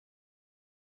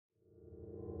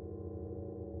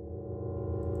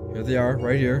Here they are,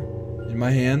 right here, in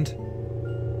my hand.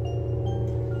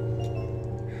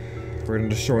 We're gonna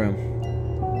destroy them.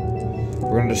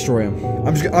 We're gonna destroy them.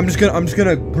 I'm just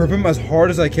gonna grip them as hard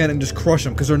as I can and just crush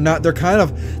them, because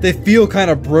they feel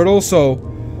kind of brittle. So,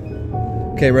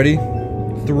 okay, ready?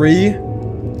 3,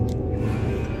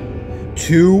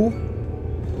 2,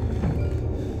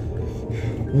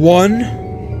 1.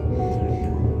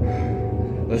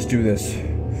 Let's do this.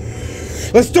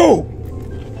 Let's do!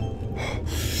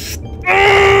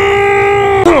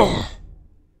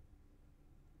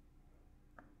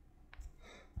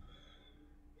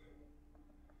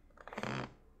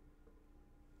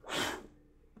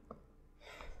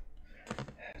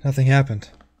 Nothing happened.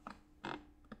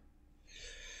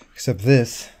 Except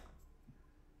this.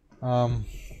 Wait,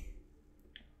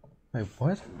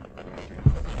 what?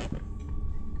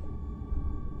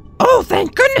 Oh,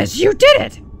 thank goodness, you did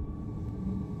it!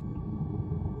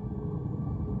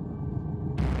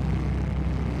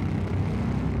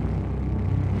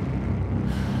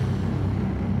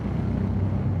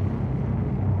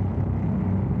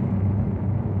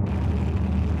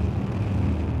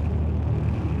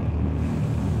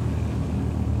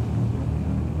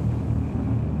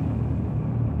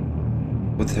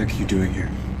 What the heck are you doing here?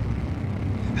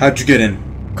 How'd you get in?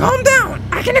 Calm down!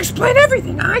 I can explain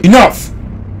everything, Enough!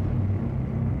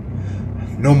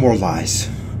 No more lies.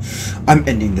 I'm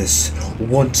ending this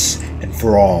once and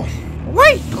for all.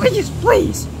 Wait, please,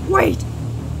 wait.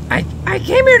 I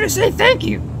came here to say thank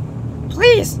you.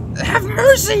 Please, have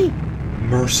mercy.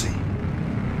 Mercy?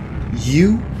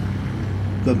 You?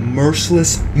 The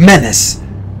merciless menace?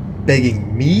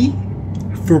 Begging me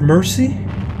for mercy?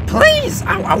 Please,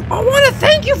 I want to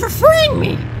thank you for freeing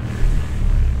me.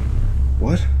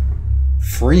 What?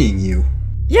 Freeing you?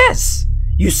 Yes,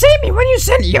 you saved me when you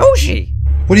sent Yoshi.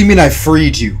 What do you mean I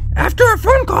freed you? After our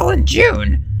phone call in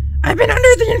June, I've been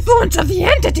under the influence of the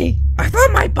entity. I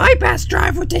thought my bypass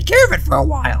drive would take care of it for a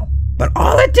while, but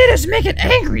all it did is make it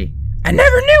angry. I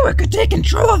never knew it could take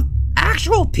control of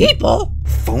actual people.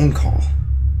 Phone call?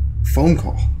 Phone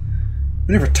call?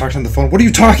 We never talked on the phone. What are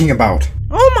you talking about?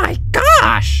 Oh my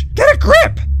gosh! Get a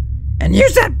grip! And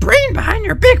use that brain behind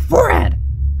your big forehead!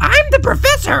 I'm the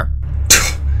professor!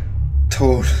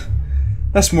 Toad,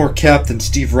 that's more Cap than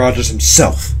Steve Rogers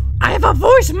himself. I have a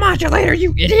voice modulator,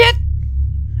 you idiot!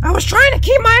 I was trying to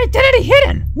keep my identity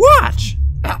hidden. Watch!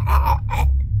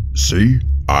 See?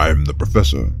 I'm the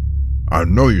professor. I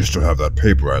know you still have that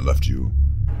paper I left you.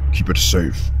 Keep it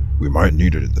safe. We might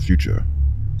need it in the future.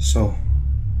 So,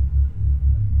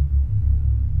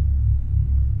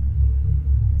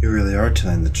 you really are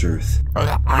telling the truth.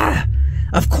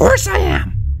 Of course I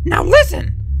am. Now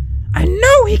listen. I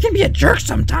know he can be a jerk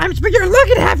sometimes, but you're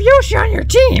lucky to have Yoshi on your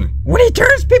team. When he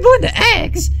turns people into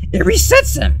eggs, it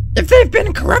resets them if they've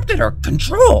been corrupted or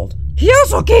controlled. He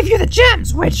also gave you the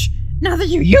gems, which, now that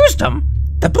you used them,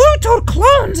 the Blue Toad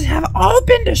clones have all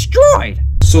been destroyed.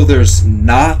 So there's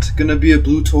not gonna be a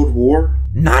Blue Toad war?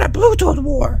 Not a Blue Toad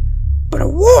war, but a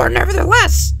war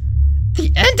nevertheless.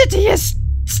 The entity is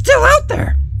still out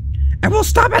there, and will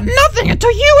stop at nothing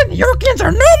until you and the Yorkians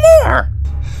are no more.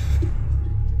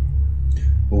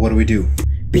 Well, what do we do?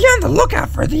 Be on the lookout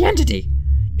for the entity.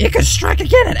 It could strike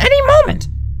again at any moment.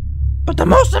 But the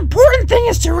most important thing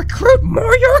is to recruit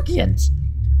more Yorkians.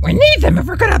 We need them if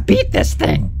we're gonna beat this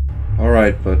thing.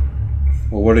 Alright, but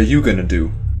well, what are you gonna do?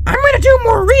 I'm gonna do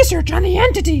more research on the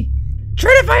entity.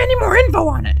 Try to find any more info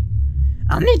on it.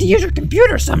 I'll need to use your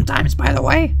computer sometimes, by the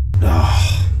way.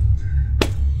 Ugh.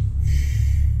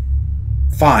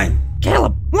 Fine.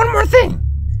 Caleb, one more thing.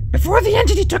 Before the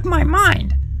entity took my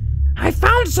mind, I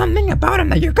found something about him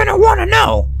that you're gonna want to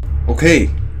know. Okay,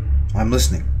 I'm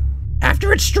listening.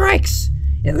 After it strikes,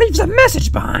 it leaves a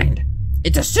message behind.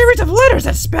 It's a series of letters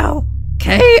that spell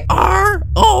K-R-O-Y-B-E-L-A-K.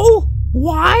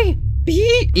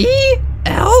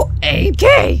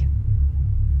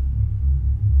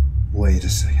 Wait a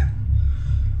second.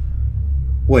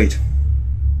 Wait.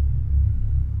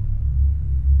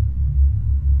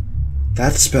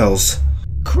 That spells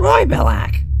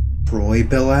Kroybelak.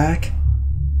 Kroybelak?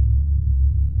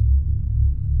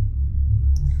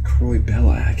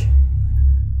 Kroybelak.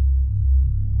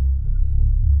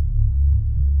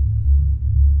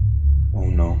 Oh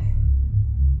no.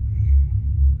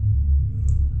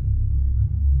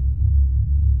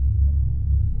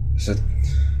 Is it...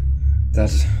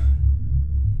 That's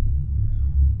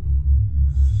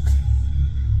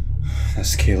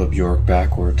Caleb York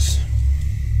backwards.